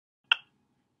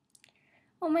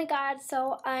Oh my god,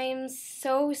 so I'm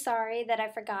so sorry that I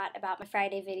forgot about my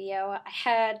Friday video. I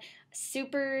had a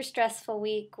super stressful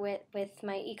week with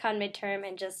my econ midterm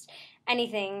and just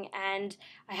anything, and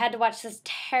I had to watch this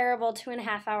terrible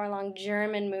 2.5 hour long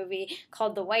German movie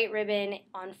called The White Ribbon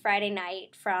on Friday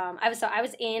night I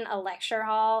was in a lecture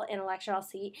hall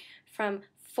seat from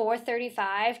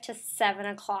 4:35 to 7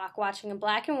 o'clock watching a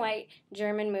black and white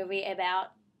German movie about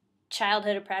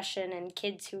childhood oppression and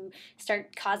kids who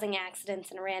start causing accidents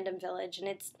in a random village, and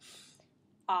it's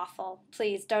awful.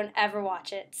 Please don't ever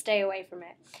watch it. Stay away from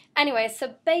it. Anyway,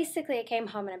 so basically I came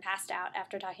home and I passed out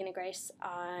after talking to Grace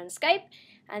on Skype,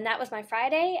 and that was my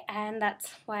Friday, and that's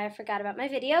why I forgot about my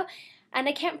video. And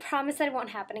I can't promise that it won't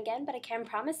happen again, but I can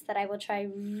promise that I will try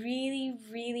really,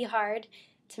 really hard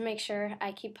to make sure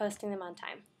I keep posting them on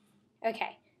time.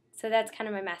 Okay, so that's kind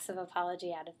of my massive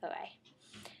apology out of the way.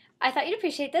 I thought you'd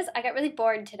appreciate this. I got really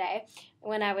bored today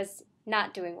when I was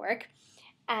not doing work.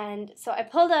 And so I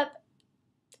pulled up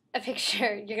a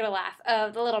picture, you're going to laugh,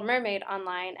 of the Little Mermaid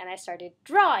online, and I started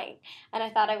drawing. And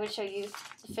I thought I would show you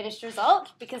the finished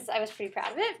result because I was pretty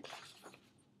proud of it.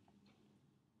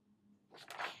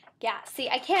 Yeah, see,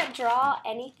 I can't draw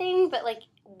anything but like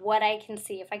what I can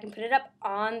see. If I can put it up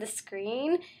on the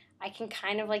screen, I can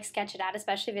kind of like sketch it out,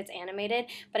 especially if it's animated,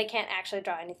 but I can't actually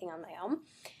draw anything on my own.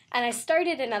 And I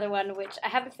started another one, which I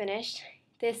haven't finished.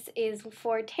 This is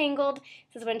for Tangled.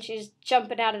 This is when she's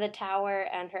jumping out of the tower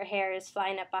and her hair is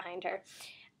flying up behind her.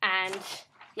 And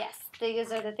yes, these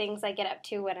are the things I get up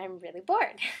to when I'm really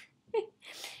bored.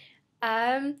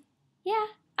 Yeah,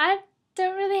 I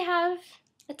don't really have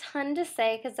a ton to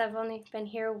say because I've only been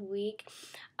here a week.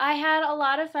 I had a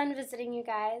lot of fun visiting you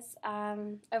guys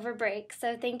over break,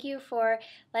 so thank you for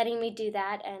letting me do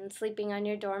that and sleeping on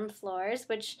your dorm floors,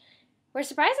 which were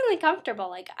surprisingly comfortable.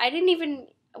 Like, I didn't even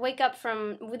wake up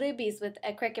from Libby's with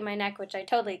a crick in my neck, which I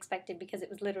totally expected because it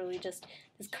was literally just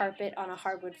this carpet on a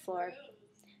hardwood floor.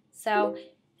 So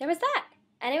there was that,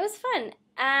 and it was fun.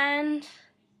 And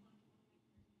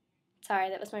sorry,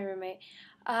 that was my roommate.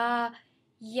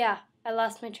 Yeah, I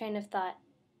lost my train of thought.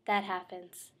 That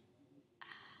happens.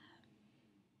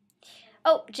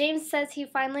 Oh, James says he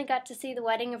finally got to see the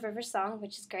wedding of River Song,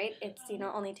 which is great. It's,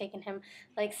 only taken him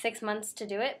like 6 months to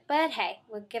do it. But hey,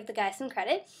 we'll give the guy some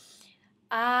credit.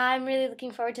 I'm really looking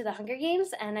forward to the Hunger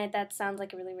Games, and that sounds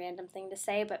like a really random thing to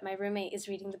say, but my roommate is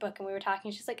reading the book, and we were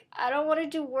talking. She's like, I don't want to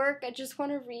do work. I just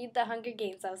want to read the Hunger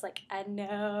Games. I was like, I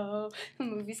know. The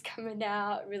movie's coming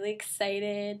out. Really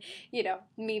excited.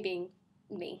 Me being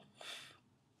me.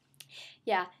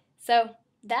 Yeah, so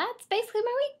that's basically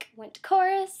my week. Went to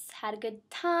chorus, had a good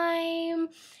time.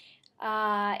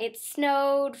 It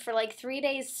snowed for like 3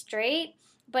 days straight,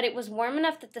 but it was warm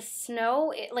enough that the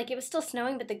snow, it was still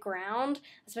snowing, but the ground,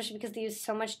 especially because they used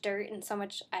so much dirt and so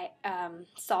much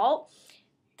salt,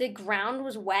 the ground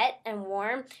was wet and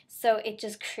warm, so it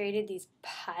just created these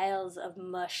piles of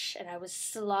mush, and I was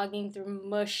slogging through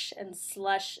mush and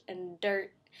slush and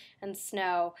dirt and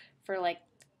snow for like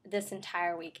this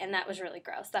entire week, and that was really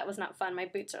gross. That was not fun. My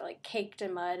boots are like caked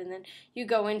in mud, and then you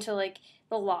go into like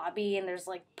the lobby and there's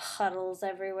like puddles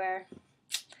everywhere.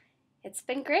 It's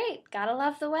been great. Gotta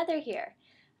love the weather here.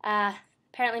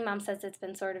 Apparently Mom says it's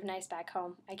been sort of nice back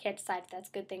home. I can't decide if that's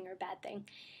a good thing or a bad thing.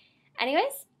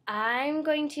 Anyways, I'm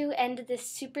going to end this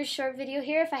super short video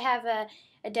here. If I have a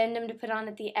addendum to put on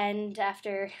at the end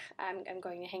after I'm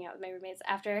going to hang out with my roommates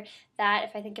after that.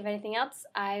 If I think of anything else,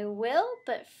 I will,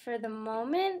 but for the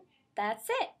moment, that's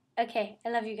it. Okay, I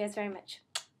love you guys very much.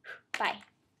 Bye.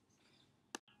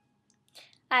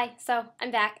 Hi, so I'm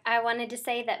back. I wanted to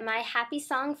say that my happy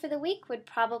song for the week would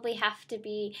probably have to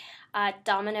be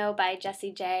Domino by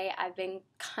Jessie J. I've been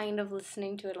kind of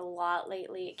listening to it a lot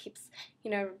lately. It keeps,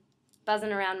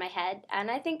 buzzing around my head, and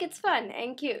I think it's fun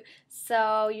and cute.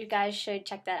 So you guys should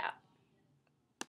check that out.